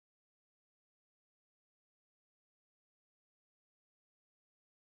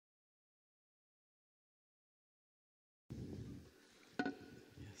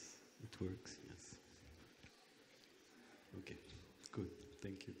works, yes. Okay, good,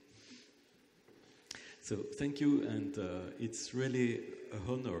 thank you. So thank you, and it's really an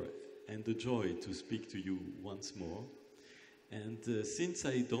honor and a joy to speak to you once more. And since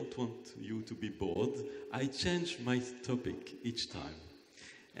I don't want you to be bored, I change my topic each time.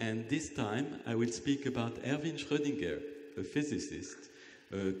 And this time I will speak about Erwin Schrödinger, a physicist,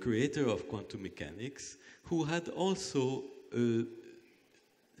 a creator of quantum mechanics, who had also a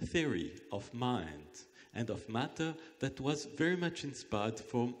theory of mind and of matter that was very much inspired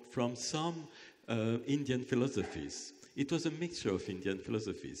from some Indian philosophies. It was a mixture of Indian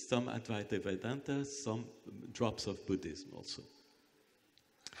philosophies, some Advaita Vedanta, some drops of Buddhism also.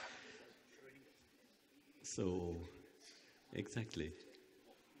 So, exactly.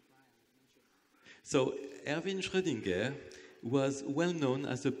 So, Erwin Schrödinger was well known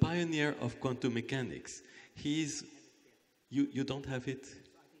as a pioneer of quantum mechanics. He's, you don't have it?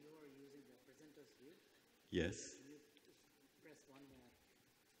 Yes.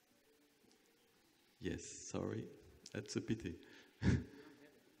 Yes, sorry. That's a pity.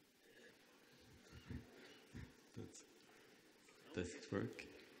 Does it work?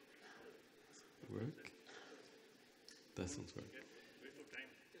 Work? Doesn't work.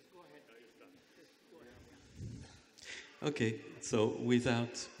 Okay, so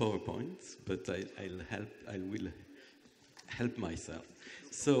without PowerPoint, but I will help myself.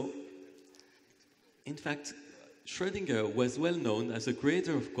 So, in fact, Schrödinger was well known as a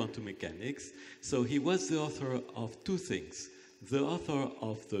creator of quantum mechanics, so he was the author of two things. The author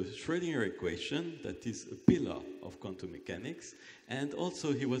of the Schrödinger equation, that is a pillar of quantum mechanics, and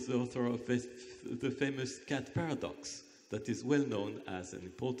also he was the author of the famous cat paradox, that is well known as an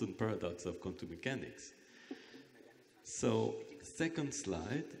important paradox of quantum mechanics. So, second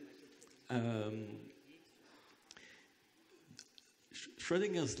slide.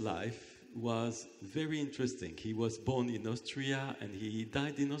 Schrödinger's life was very interesting. He was born in Austria and he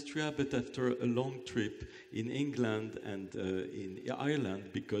died in Austria, but after a long trip in England and in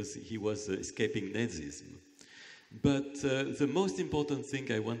Ireland because he was escaping Nazism. But the most important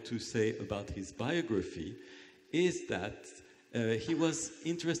thing I want to say about his biography is that he was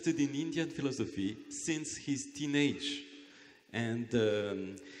interested in Indian philosophy since his teenage, and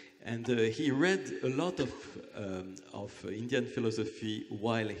he read a lot of Indian philosophy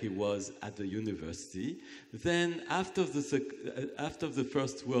while he was at the university. Then, after the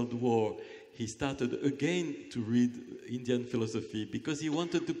First World War, he started again to read Indian philosophy because he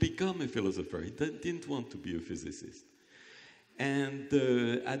wanted to become a philosopher. He didn't want to be a physicist. And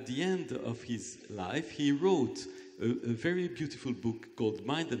at the end of his life, he wrote a very beautiful book called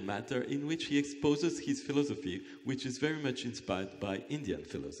Mind and Matter, in which he exposes his philosophy, which is very much inspired by Indian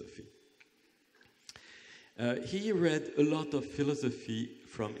philosophy. He read a lot of philosophy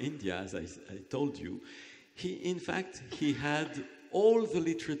from India, as I told you. In fact, he had all the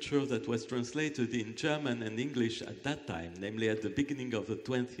literature that was translated in German and English at that time, namely at the beginning of the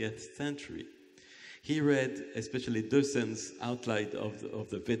 20th century. He read especially Deusen's outline of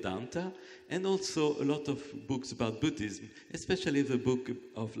the Vedanta, and also a lot of books about Buddhism, especially the book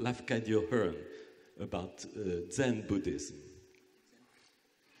of Lafcadio Hearn about Zen Buddhism.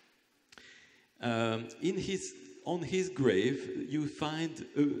 On his grave, you find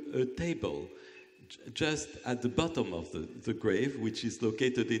a table just at the bottom of the grave, which is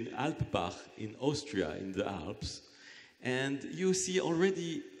located in Alpbach in Austria, in the Alps. And you see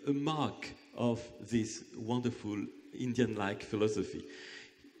already a mark of this wonderful Indian-like philosophy.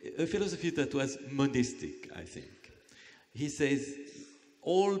 A philosophy that was monistic, I think. He says,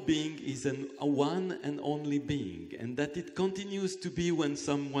 all being is a one and only being, and that it continues to be when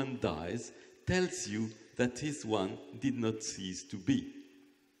someone dies, tells you that his one did not cease to be.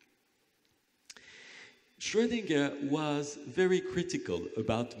 Schrödinger was very critical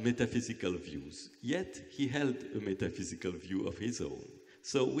about metaphysical views, yet he held a metaphysical view of his own.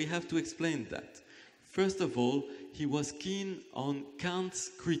 So we have to explain that. First of all, he was keen on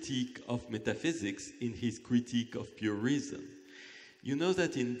Kant's critique of metaphysics in his critique of pure reason. You know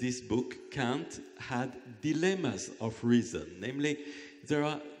that in this book, Kant had dilemmas of reason. Namely, there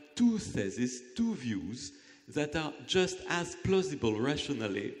are two theses, two views, that are just as plausible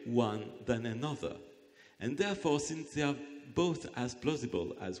rationally one than another. And therefore, since they are both as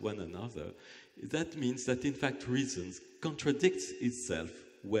plausible as one another, that means that in fact reason contradicts itself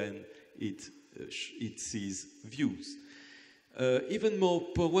when it sees views. Even more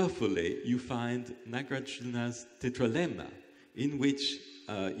powerfully, you find Nagarjuna's tetralemma, in which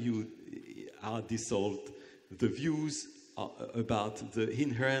you are dissolved the views about the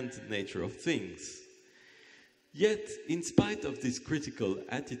inherent nature of things. Yet, in spite of this critical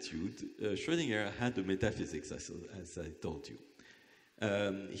attitude, Schrödinger had a metaphysics, as I told you.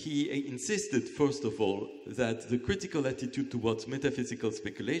 He insisted, first of all, that the critical attitude towards metaphysical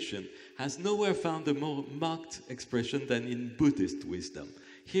speculation has nowhere found a more marked expression than in Buddhist wisdom.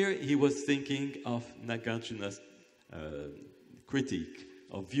 Here he was thinking of Nagarjuna's critique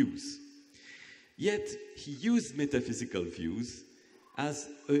of views. Yet he used metaphysical views as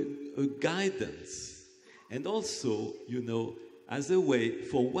a guidance, and also, you know, as a way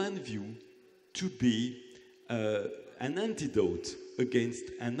for one view to be an antidote against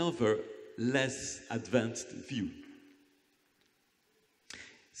another less advanced view.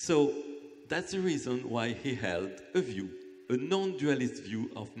 So that's the reason why he held a view, a non-dualist view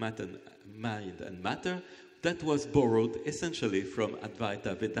of mind and matter that was borrowed essentially from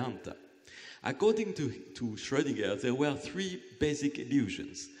Advaita Vedanta. According to Schrödinger, there were three basic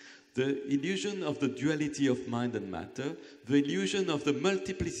illusions: the illusion of the duality of mind and matter, the illusion of the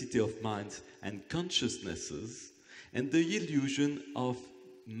multiplicity of minds and consciousnesses, and the illusion of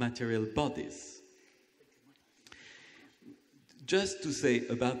material bodies. Just to say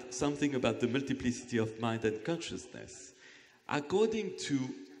something about the multiplicity of mind and consciousness, according to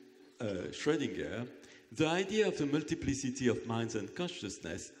Schrödinger, the idea of the multiplicity of minds and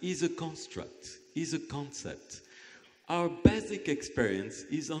consciousness is a construct, is a concept. Our basic experience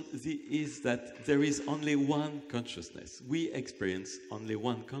is that there is only one consciousness. We experience only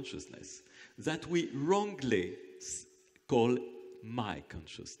one consciousness that we wrongly call my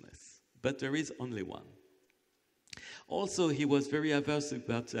consciousness, but there is only one. Also, he was very averse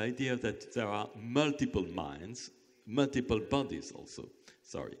about the idea that there are multiple minds, multiple bodies also,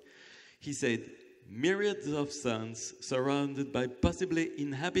 He said, myriads of suns surrounded by possibly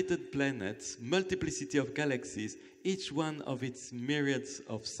inhabited planets, multiplicity of galaxies, each one of its myriads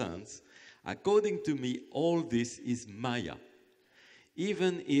of suns. According to me, all this is Maya,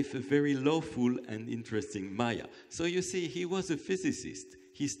 even if a very lawful and interesting Maya. So you see, he was a physicist.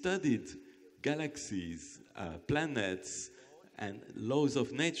 He studied galaxies, planets, and laws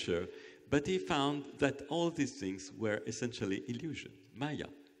of nature, but he found that all these things were essentially illusion, Maya.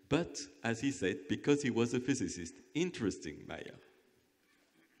 But, as he said, because he was a physicist, interesting Maya.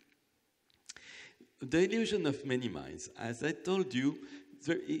 The illusion of many minds, as I told you,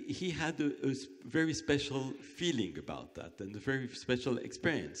 he had a very special feeling about that and a very special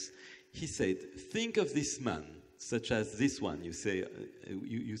experience. He said, think of this man, such as this one. You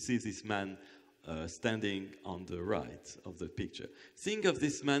see this man standing on the right of the picture. Think of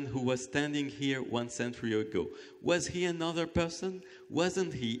this man who was standing here 1 century ago. Was he another person?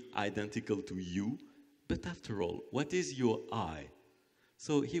 Wasn't he identical to you? But after all, what is your I?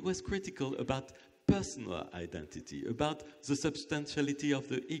 So he was critical about personal identity, about the substantiality of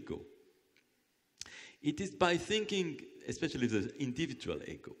the ego. It is by thinking, especially the individual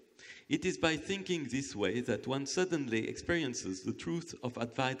ego, it is by thinking this way that one suddenly experiences the truth of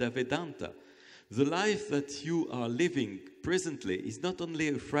Advaita Vedanta. The life that you are living presently is not only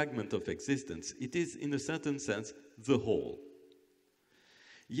a fragment of existence, it is, in a certain sense, the whole.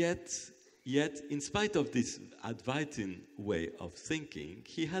 Yet, in spite of this Advaitin way of thinking,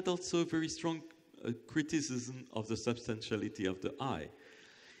 he had also a very strong criticism of the substantiality of the I,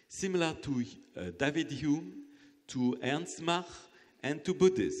 similar to David Hume, to Ernst Mach, and to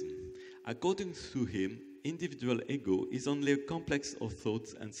Buddhism. According to him, individual ego is only a complex of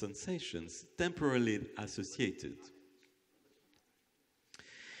thoughts and sensations temporarily associated.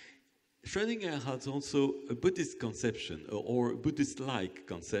 Schrödinger has also a Buddhist conception, or Buddhist-like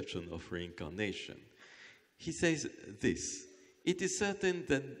conception of reincarnation. He says this: it is certain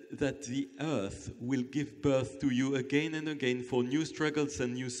that the earth will give birth to you again and again for new struggles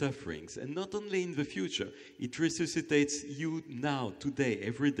and new sufferings. And not only in the future, it resuscitates you now, today,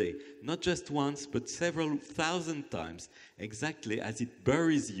 every day. Not just once, but several thousand times, exactly as it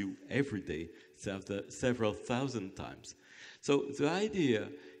buries you every day, several thousand times. So the idea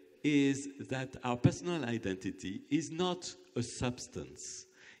is that our personal identity is not a substance.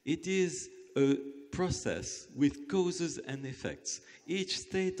 It is a process with causes and effects. Each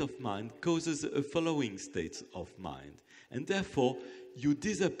state of mind causes a following state of mind, and therefore you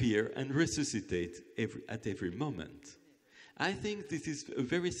disappear and resuscitate at every moment. I think this is a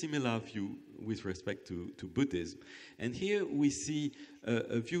very similar view with respect to Buddhism, and here we see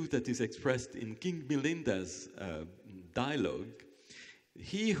a view that is expressed in King Milinda's dialogue.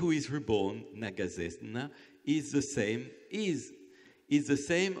 He who is reborn, Nagasena, is the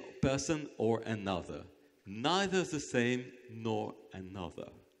same person or another, neither the same nor another.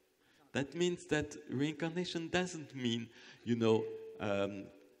 That means that reincarnation doesn't mean,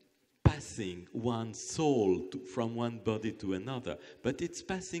 passing one soul from one body to another, but it's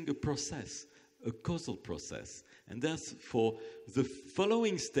passing a process, a causal process. And therefore, the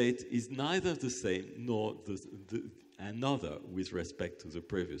following state is neither the same nor another with respect to the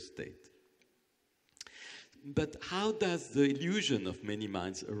previous state. But how does the illusion of many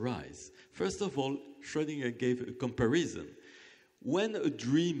minds arise? First of all, Schrödinger gave a comparison. When a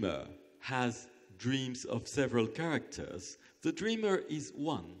dreamer has dreams of several characters, the dreamer is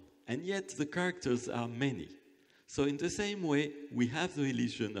one, and yet the characters are many. So in the same way, we have the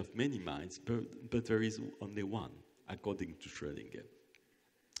illusion of many minds, but there is only one, according to Schrödinger.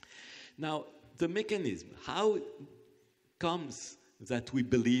 Now, the mechanism, how comes that we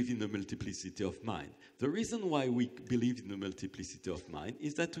believe in the multiplicity of mind? The reason why we believe in the multiplicity of mind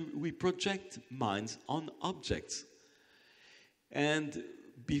is that we project minds on objects. And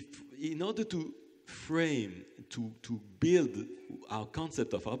in order to frame, to build our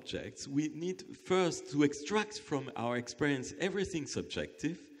concept of objects, we need first to extract from our experience everything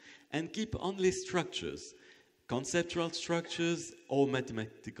subjective and keep only structures, conceptual structures or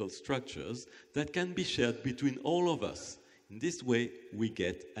mathematical structures that can be shared between all of us. In this way, we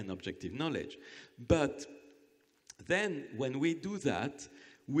get an objective knowledge. But then, when we do that,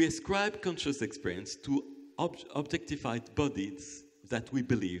 we ascribe conscious experience to objectified bodies that we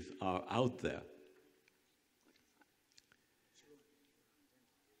believe are out there.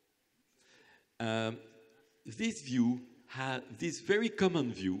 This very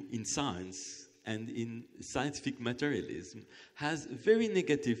common view in science and in scientific materialism has very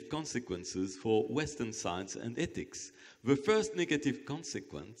negative consequences for Western science and ethics. The first negative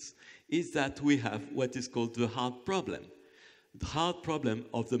consequence is that we have what is called the hard problem. The hard problem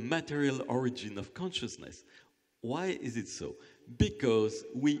of the material origin of consciousness. Why is it so? Because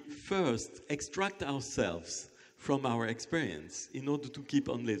we first extract ourselves from our experience in order to keep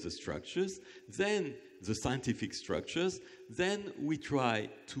only the structures, then the scientific structures, then we try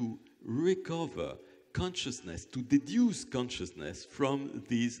to recover consciousness, to deduce consciousness from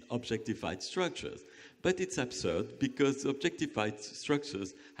these objectified structures. But it's absurd because objectified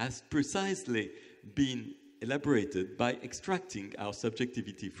structures has precisely been elaborated by extracting our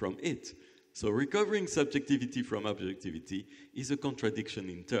subjectivity from it. So recovering subjectivity from objectivity is a contradiction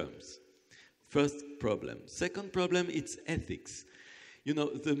in terms. First problem. Second problem, it's ethics. You know,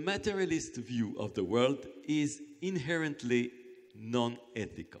 the materialist view of the world is inherently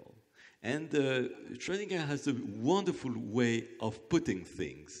non-ethical. And Schrödinger has a wonderful way of putting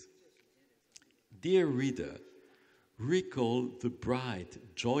things. Dear reader, recall the bright,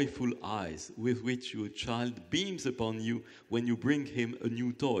 joyful eyes with which your child beams upon you when you bring him a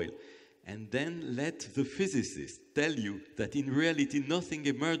new toy. And then let the physicist tell you that in reality nothing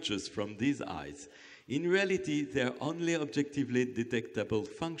emerges from these eyes. In reality, their only objectively detectable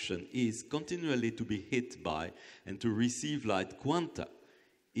function is continually to be hit by and to receive light quanta.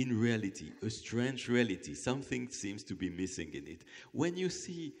 In reality, a strange reality, something seems to be missing in it. When you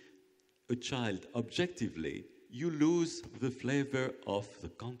see a child objectively, you lose the flavor of the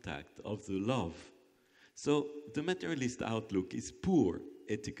contact, of the love. So the materialist outlook is poor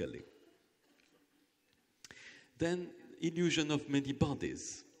ethically. Then, illusion of many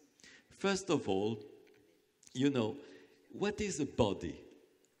bodies. First of all, you know, what is a body?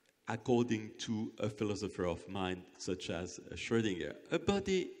 According to a philosopher of mind such as Schrödinger, a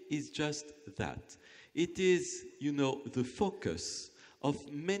body is just that. It is, you know, the focus of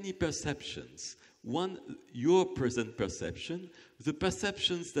many perceptions. One, your present perception, the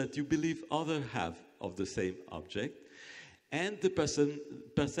perceptions that you believe others have of the same object, and the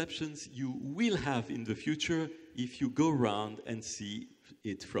perceptions you will have in the future if you go around and see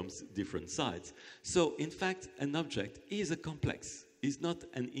it from different sides. So, in fact, an object is a complex. It's not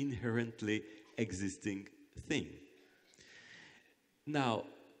an inherently existing thing. Now,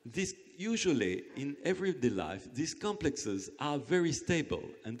 this usually, in everyday life, these complexes are very stable,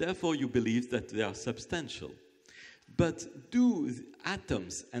 and therefore you believe that they are substantial. But do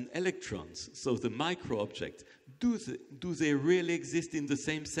atoms and electrons, so the micro-object, do they really exist in the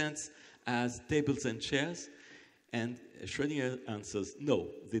same sense as tables and chairs? And Schrödinger answers, no,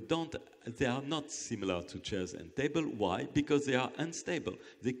 they don't. They are not similar to chairs and table. Why? Because they are unstable.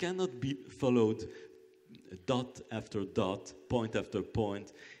 They cannot be followed dot after dot, point after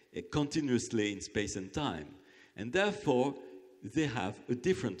point, continuously in space and time. And therefore, they have a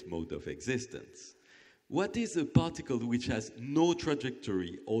different mode of existence. What is a particle which has no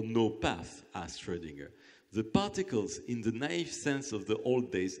trajectory or no path, asked Schrödinger? The particles, in the naive sense of the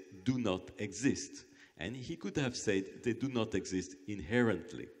old days, do not exist. And he could have said they do not exist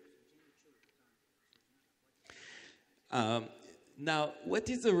inherently. Now, what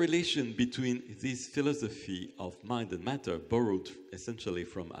is the relation between this philosophy of mind and matter, borrowed essentially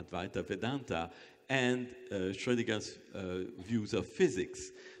from Advaita Vedanta, and Schrödinger's views of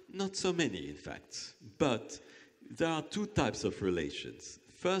physics? Not so many, in fact, but there are two types of relations.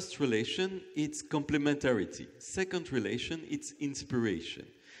 First relation, it's complementarity. Second relation, it's inspiration.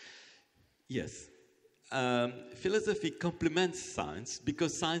 Yes, philosophy complements science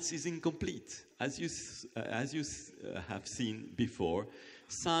because science is incomplete. As you have seen before,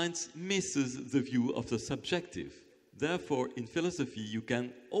 science misses the view of the subjective. Therefore, in philosophy, you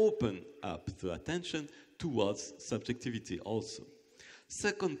can open up the attention towards subjectivity also.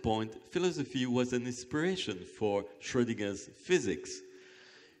 Second point, philosophy was an inspiration for Schrödinger's physics.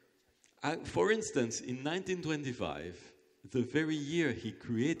 For instance, in 1925, the very year he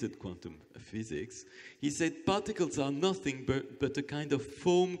created quantum physics, he said particles are nothing but a kind of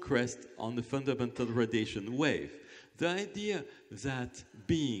foam crest on a fundamental radiation wave. The idea that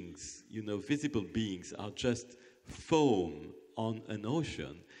beings, visible beings, are just foam on an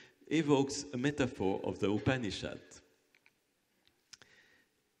ocean evokes a metaphor of the Upanishads.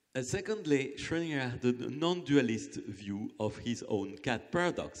 Secondly, Schrödinger had a non-dualist view of his own cat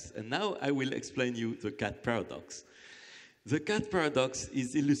paradox. And now I will explain you the cat paradox. The cat paradox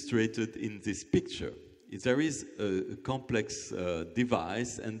is illustrated in this picture. There is a complex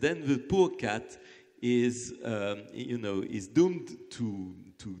device, and then the poor cat is doomed to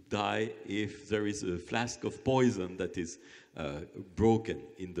die if there is a flask of poison that is broken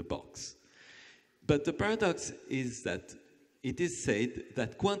in the box. But the paradox is that it is said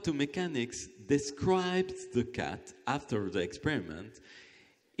that quantum mechanics describes the cat after the experiment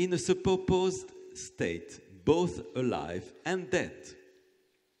in a superposed state, both alive and dead.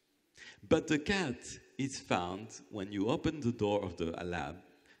 But the cat is found when you open the door of the lab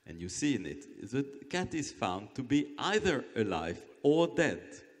and you see in it, the cat is found to be either alive or dead.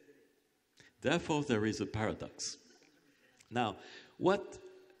 Therefore, there is a paradox. Now, what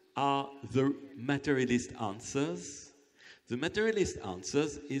are the materialist answers? The materialist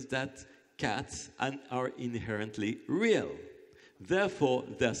answers is that cats are inherently real. Therefore,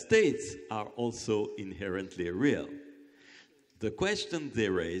 their states are also inherently real. The question they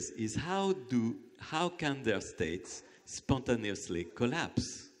raise is how can their states spontaneously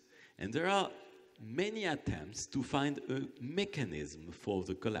collapse? And there are many attempts to find a mechanism for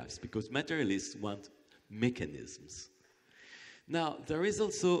the collapse, because materialists want mechanisms. Now, there is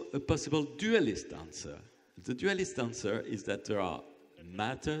also a possible dualist answer. The dualist answer is that there are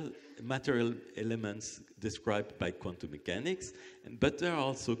material elements described by quantum mechanics, but there are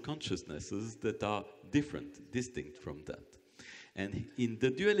also consciousnesses that are different, distinct from that. And in the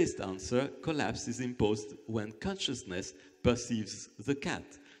dualist answer, collapse is imposed when consciousness perceives the cat.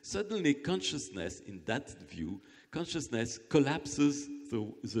 Suddenly, consciousness, in that view, consciousness collapses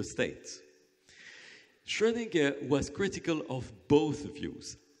the state. Schrödinger was critical of both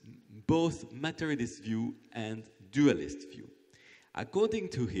views, both materialist view and dualist view. According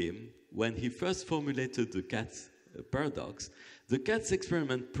to him, when he first formulated the cat's paradox, the cat's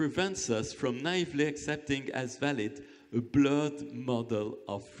experiment prevents us from naively accepting as valid a blurred model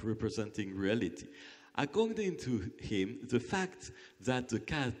of representing reality. According to him, the fact that the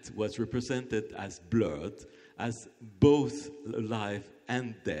cat was represented as blurred, as both alive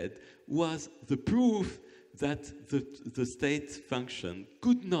and dead, was the proof that the state function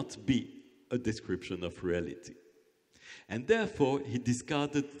could not be a description of reality. And therefore, he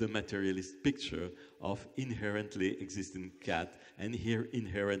discarded the materialist picture of inherently existing cat and here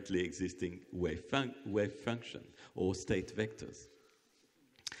inherently existing wave function or state vectors.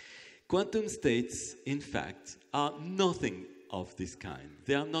 Quantum states, in fact, are nothing of this kind.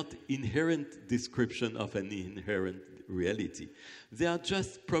 They are not inherent description of an inherent reality. They are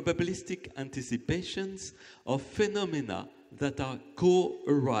just probabilistic anticipations of phenomena that are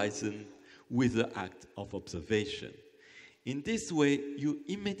co-arising with the act of observation. In this way, you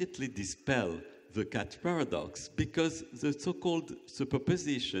immediately dispel the cat paradox because the so-called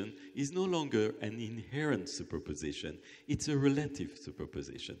superposition is no longer an inherent superposition. It's a relative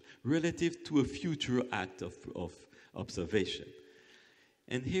superposition, relative to a future act of observation.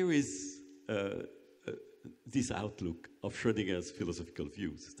 And here is this outlook of Schrödinger's philosophical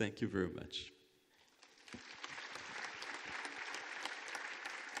views. Thank you very much.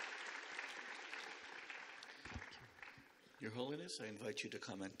 Your Holiness, I invite you to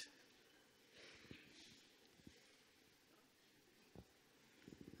comment.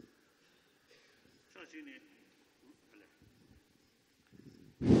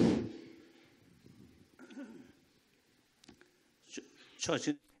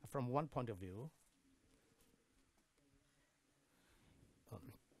 From one point of view,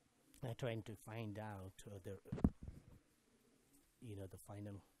 trying to find out the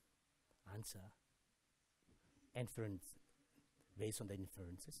final answer, inference, based on the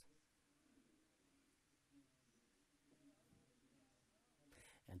inferences.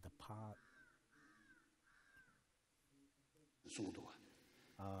 And the part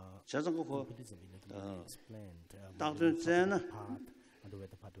Buddhism explained part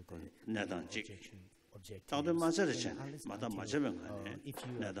the part of the objection. If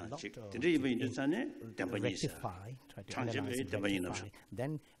you are not rectify, try to analyze and rectify,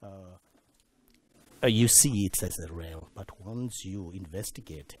 then you see it as a real. But once you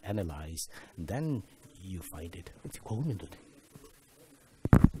investigate, analyze, then you find it. It's cold.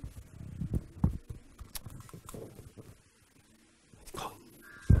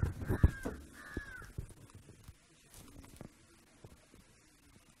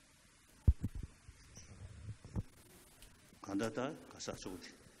 간다다 가사 속에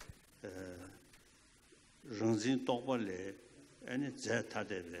런진 똑벌레 아니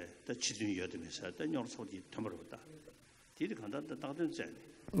제타데레 더 지준 여드면서 더 녀석이 덤으로다 뒤에 간다다 다들 제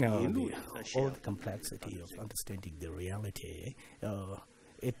all the complexity of understanding the reality,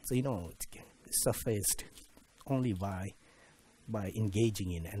 it's surfaced only by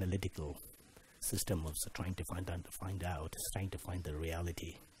engaging in analytical system of trying to find the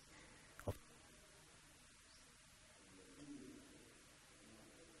reality.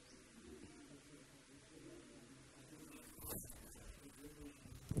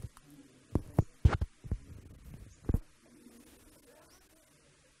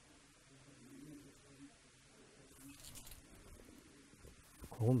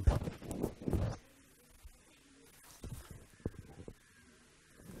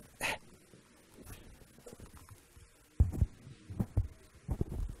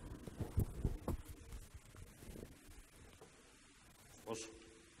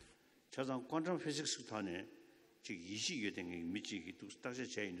 자산 quantum physics 탄에 즉 이식이 된 게 미치기 다시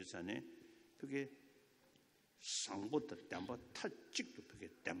제인도 산에 그게 상보다 담바 타직도 그게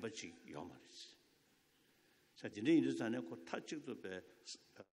담바직 요 말이지. 자, 진짜 인도 산에 그 타직도 배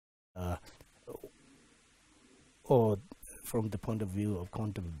or from the point of view of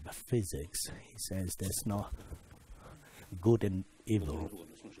quantum physics, he says there's no good and evil.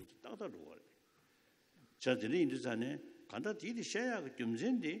 자, 진짜 인도 산에 간다 뒤에 셔야 그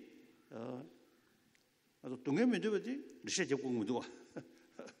점진디 아주 동해면도버지 리셋 공부도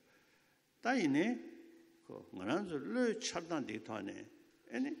따이네 그 원한을 차단 데이터네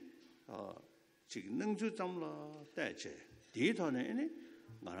아니 지금 능주 점라 대체 데이터네 아니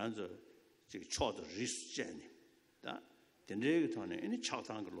원한을 지금 초도 리스제네 다 된데부터네 아니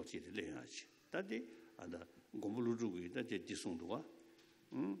차단 걸로 지를 해야지 다디 아다 공부를 주고 있다 제 디송도가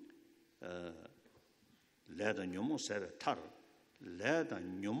레다 녀모 세베 타르 레다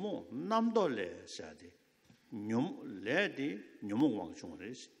녀모 남돌레 샤디 녀모 레디 녀모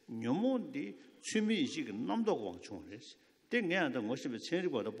왕중레스 녀모디 취미식 남도 왕중레스 땡내한테 뭐시베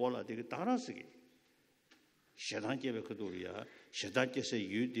체리고도 볼라 되게 따라서기 샤단께베 그도리야 샤단께서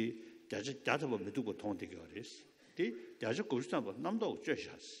유디 자자자도 믿고 통되게 그랬어 디 자주 고스타고 남도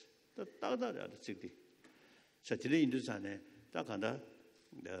쬐샤스 따다다다 지디 자 디레 인도산에 딱 간다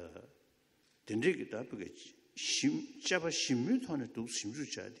된리기다 그게 잡아 심유선에 또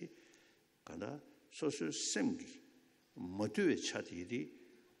심주자디 간다 소설 셈 모두의 차디디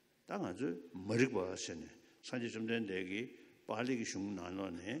딱 아주 머리고 하시네 산지 좀 된 얘기 빨리 좀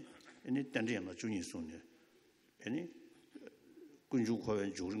나눠네 아니 단지야마 중이 손네 아니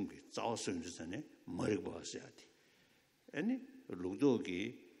군주코엔 주는 게 자원선지선에 머리고 하셔야지 아니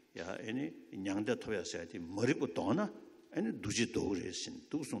로도기 야 아니 냥다 토야셔야지 머리고 도나 아니 두지 도그레신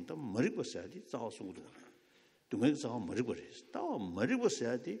두송다 머리고 써야지 자원송도 동행서 머리고 그랬어 또 머리고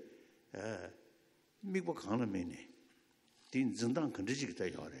써야지 미국 가는 메네 딘 진단 컨디지가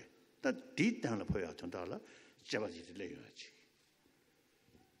돼요래 다 디단을 보여 된다라 잡아지를 내야지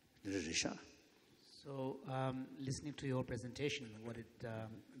늘으샤 So, listening to your presentation, what it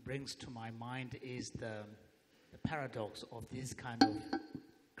brings to my mind is the paradox of this kind of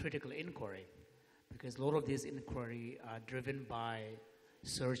critical inquiry, because a lot of this inquiry are driven by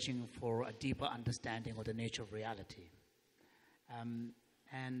searching for a deeper understanding of the nature of reality.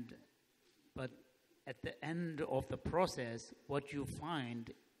 But at the end of the process, what you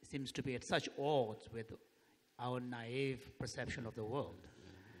find seems to be at such odds with our naive perception of the world.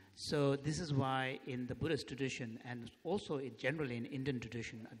 So this is why in the Buddhist tradition, and also generally in Indian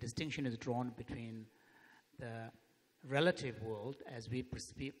tradition, a distinction is drawn between the relative world as we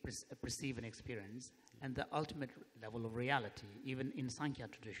perceive and experience, and the ultimate level of reality. Even in Sankhya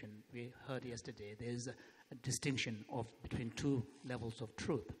tradition, we heard yesterday, there is a distinction between two levels of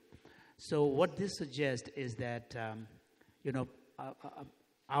truth. So what this suggests is that,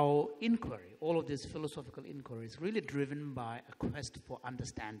 our inquiry, all of this philosophical inquiry, is really driven by a quest for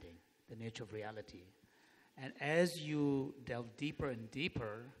understanding the nature of reality. And as you delve deeper and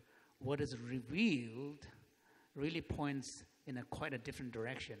deeper, what is revealed really points in quite a different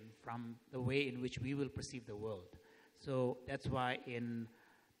direction from the way in which we will perceive the world. So that's why in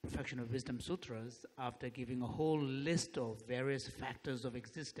Perfection of Wisdom Sutras, after giving a whole list of various factors of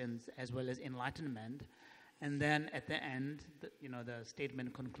existence as well as enlightenment, and then at the end, the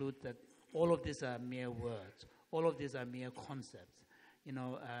statement concludes that all of these are mere words, all of these are mere concepts.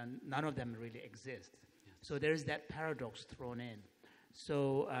 None of them really exist. Yes. So there is that paradox thrown in.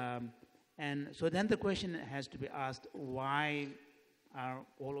 So so then the question has to be asked: why are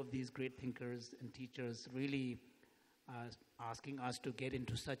all of these great thinkers and teachers really asking us to get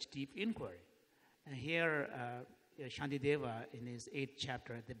into such deep inquiry? And here, Shantideva, in his 8th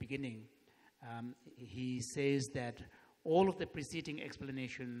chapter at the beginning, he says that all of the preceding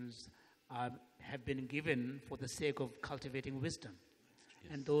explanations have been given for the sake of cultivating wisdom.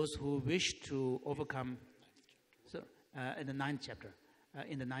 Yes. And those who wish to overcome, in the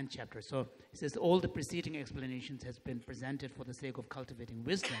 9th chapter, so he says all the preceding explanations has been presented for the sake of cultivating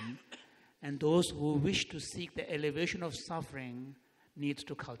wisdom, and those who wish to seek the elevation of suffering needs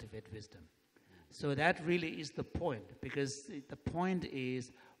to cultivate wisdom. So that really is the point, because the point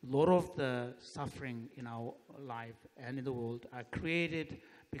is a lot of the suffering in our life and in the world are created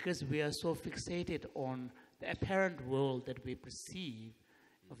because we are so fixated on the apparent world that we perceive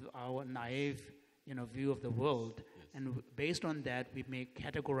of our naive, view of the world. Yes. And based on that, we make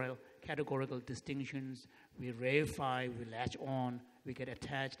categorical distinctions. We reify, we latch on, we get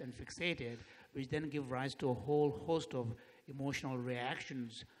attached and fixated, which then give rise to a whole host of emotional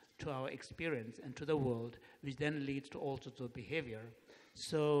reactions to our experience and to the world, which then leads to all sorts of behavior.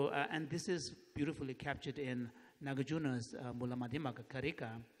 So, and this is beautifully captured in Nagarjuna's Mula Madhyamaka Karika,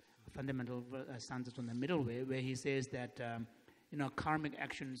 fundamental stanzas on the middle way, where he says that karmic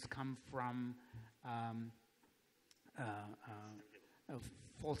actions come from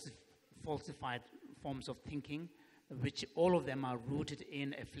falsified forms of thinking, which all of them are rooted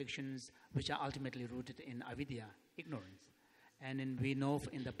in afflictions, which are ultimately rooted in avidya, ignorance. And we know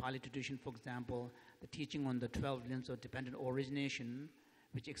in the Pali tradition, for example, the teaching on the 12 limbs of dependent origination,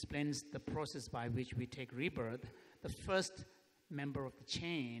 which explains the process by which we take rebirth. The first member of the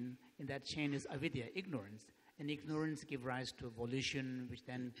chain, in that chain, is avidya, ignorance. And ignorance gives rise to volition, which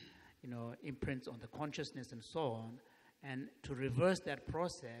then, imprints on the consciousness and so on. And to reverse that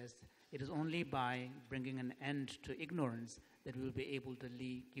process, it is only by bringing an end to ignorance that we will be able to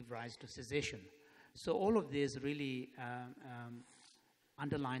give rise to cessation. So all of this really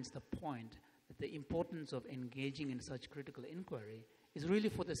underlines the point that the importance of engaging in such critical inquiry is really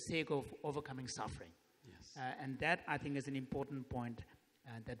for the sake of overcoming suffering. Yes. And that, I think, is an important point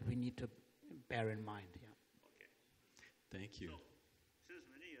that we need to bear in mind. Yeah. Okay. Thank you. So, since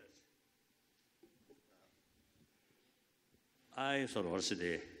many years, I sort of also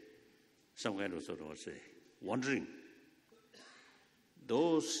some kind of wondering,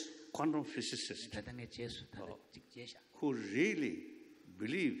 those quantum physicists who really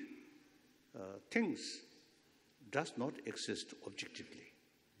believe things does not exist objectively.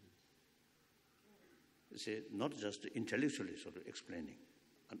 You see, not just intellectually sort of explaining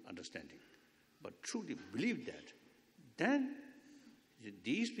and understanding, but truly believe that. Then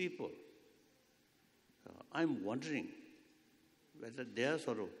these people, I'm wondering whether their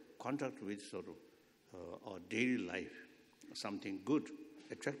sort of contact with sort of our daily life, something good,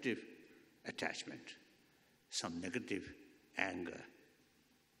 attractive attachment, some negative anger.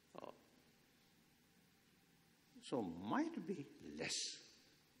 So might be less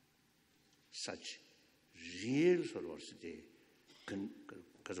such real sort of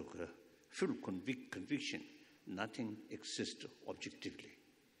full conviction, nothing exists objectively.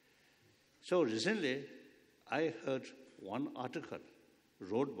 So recently, I heard one article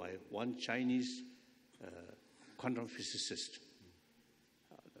wrote by one Chinese quantum physicist.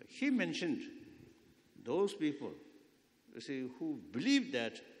 He mentioned those people, who believe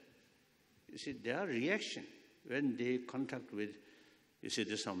that, their reaction when they contact with,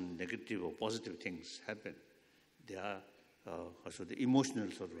 there's some negative or positive things happen, their also the emotional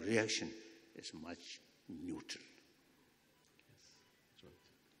sort of reaction is much neutral. Yes, right.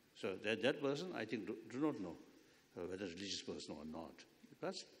 So that person, I think, do not know whether religious person or not.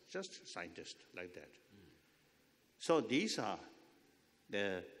 That's just scientists like that. So these are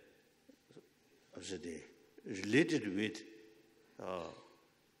the related with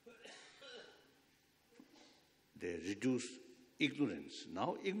the reduced ignorance.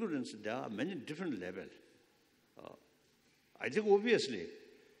 Now, ignorance, there are many different levels. I think obviously,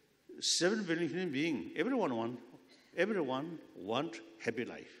 7 billion human beings, everyone want happy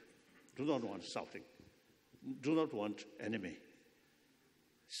life, do not want suffering, do not want enemy.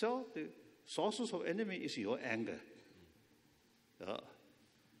 So the sources of enemy is your anger.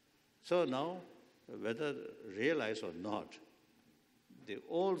 So now, whether realize or not, the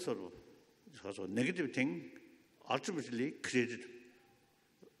all sort of negative thing ultimately created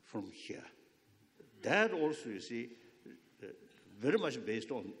from here. That also, you see, very much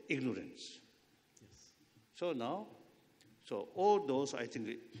based on ignorance. Yes. So now, so all those, I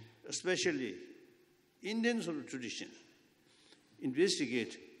think, especially Indian sort of tradition,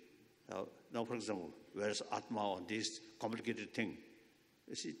 investigate, now for example, where's Atma on this complicated thing?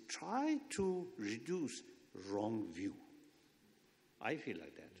 You see, try to reduce wrong view. I feel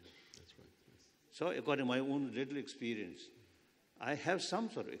like that. That's right. Yes. So according to my own little experience, I have some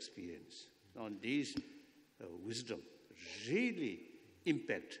sort of experience on this wisdom really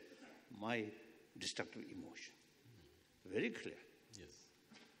impact my destructive emotion. Very clear. Yes.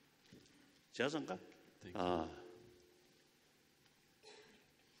 자상가? Thank you.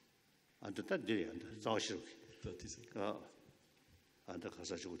 안다 들이 안다. 자시로. 30 seconds. 안다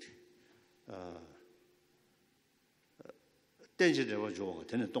가서 주고지. 땡지대와 좋아.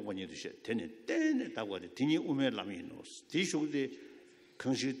 되는 동건이도 시. 되는 땡에 다고 돼. din이 우메 라미 노스. 디쇼데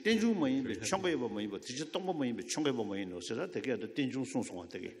강시 땡주 뭐인 총거에 보면 뭐 디지 동거 뭐인 총거에 보면 노스라 되게 땡주 송송한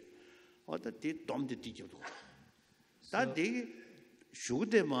되게. 어디 디 돔디 디지도. 다 디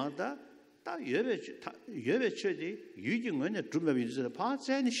쇼데마다 다 예배처디 유징은에 두메비서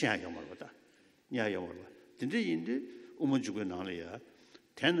파세니 시야요 말보다. 냐요 말보. 근데 우먼주고 나래야.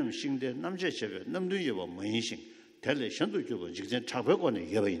 대남 싱데 남제체베 남두여보 뭐인신. 대래 현도 주고 직전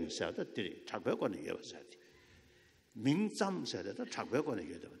작별권에 예배 있는 사람들이 작별권에 예배사지. 민zam세다 작별권에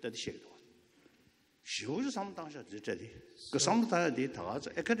예배다 뜻이에요. 시우주 삼당샤 저기 그 삼당에 다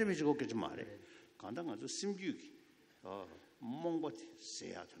가서 에카데미적으로 그지 말해. 간단한 아주 심규기 몽고티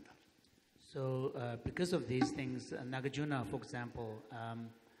세야 된다. So because of these things, Nagarjuna, for example,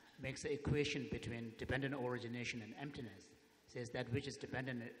 makes an equation between dependent origination and emptiness. Says that which is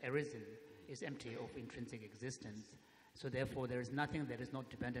dependent arisen is empty of intrinsic existence. So therefore, there is nothing that is not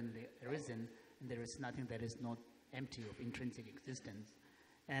dependently arisen, and there is nothing that is not empty of intrinsic existence.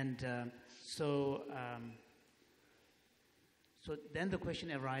 And so then the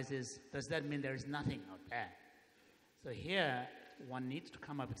question arises, does that mean there is nothing out there? So here, one needs to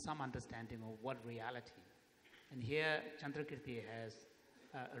come up with some understanding of what reality. And here, Chandrakirti has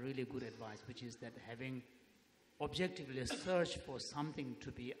a really good advice, which is that having objectively searched for something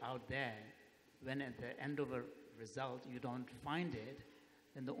to be out there, when at the end of a result you don't find it,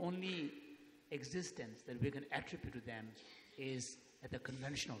 then the only existence that we can attribute to them is at the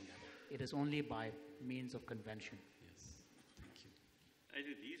conventional level. It is only by means of convention. Yes. Thank you. I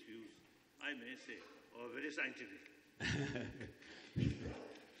think these views, I may say, are very scientific. Yes.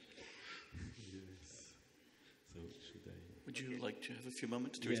 So should I? Would you like to have a few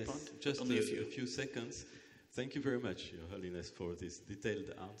moments to Yes, respond? just Only a few seconds. Thank you very much, Your Holiness, for this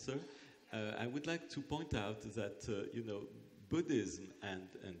detailed answer. I would like to point out that, Buddhism and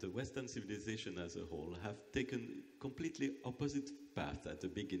the Western civilization as a whole have taken completely opposite paths at the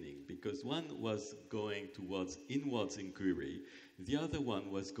beginning, because one was going towards inwards inquiry, the other one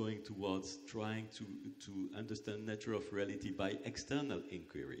was going towards trying to understand nature of reality by external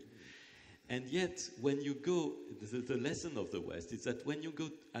inquiry. And yet, when you go, the lesson of the West is that when you go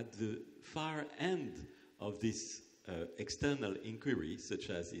at the far end of this external inquiry, such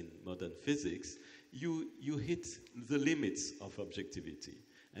as in modern physics, you hit the limits of objectivity.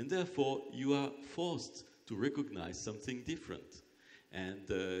 And therefore, you are forced to recognize something different and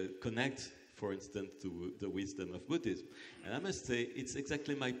connect, for instance, to the wisdom of Buddhism. And I must say, it's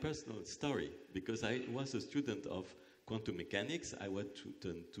exactly my personal story, because I was a student of quantum mechanics. I wanted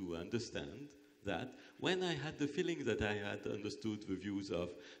to understand that when I had the feeling that I had understood the views of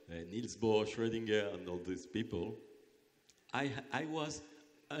Niels Bohr, Schrödinger, and all these people, I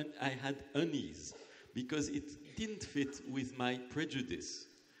had unease, because it didn't fit with my prejudice,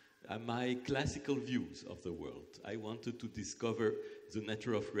 my classical views of the world. I wanted to discover the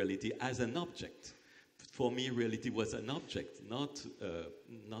nature of reality as an object. For me, reality was an object, not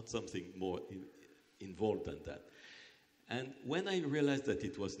something more involved than that. And when I realized that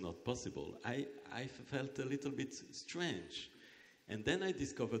it was not possible, I felt a little bit strange. And then I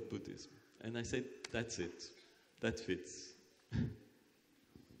discovered Buddhism. And I said, that's it. That fits.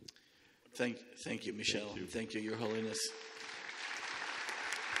 Thank you, Michel. Thank you, Your Holiness.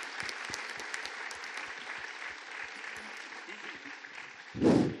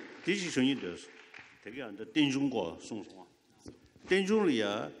 第几声音的是，这个样的电中国送送啊，电中里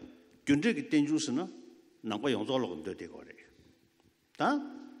啊，跟这个电中是呢，难怪用着了很多这个嘞，但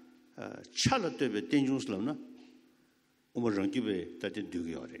吃了对不电中是了呢，我们人就被大家丢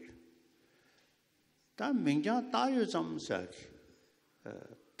掉嘞，但民间大约咱们啥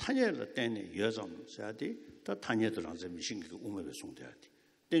的，他也了单呢，也咱们啥的，他他也都让咱们心里我们被送掉的，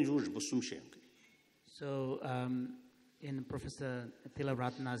电中是不松懈的。So, in Professor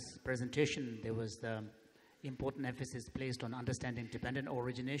Thilaratna's presentation, there was the important emphasis placed on understanding dependent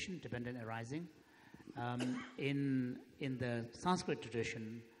origination, dependent arising. In the Sanskrit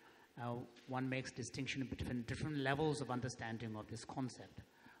tradition, one makes distinction between different levels of understanding of this concept.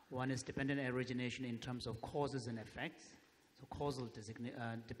 One is dependent origination in terms of causes and effects, so causal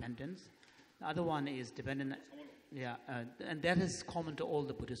dependence. The other one is dependent, and that is common to all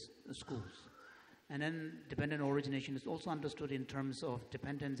the Buddhist schools. And then dependent origination is also understood in terms of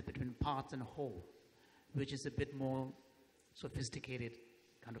dependence between parts and whole, which is a bit more sophisticated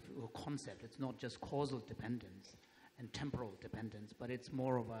kind of concept. It's not just causal dependence and temporal dependence, but it's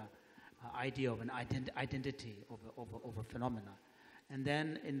more of an idea of an identity of a phenomena. And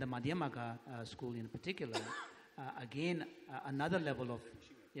then in the Madhyamaka school in particular, again, another level of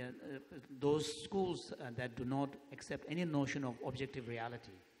those schools that do not accept any notion of objective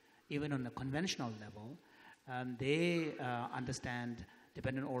reality, even on a conventional level, they understand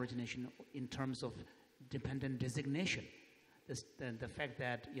dependent origination in terms of dependent designation. The fact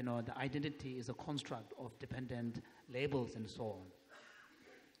that, the identity is a construct of dependent labels and so on.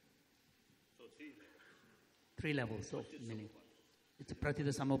 So 3 levels of meaning. It's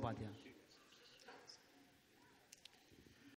pratitha samopadya.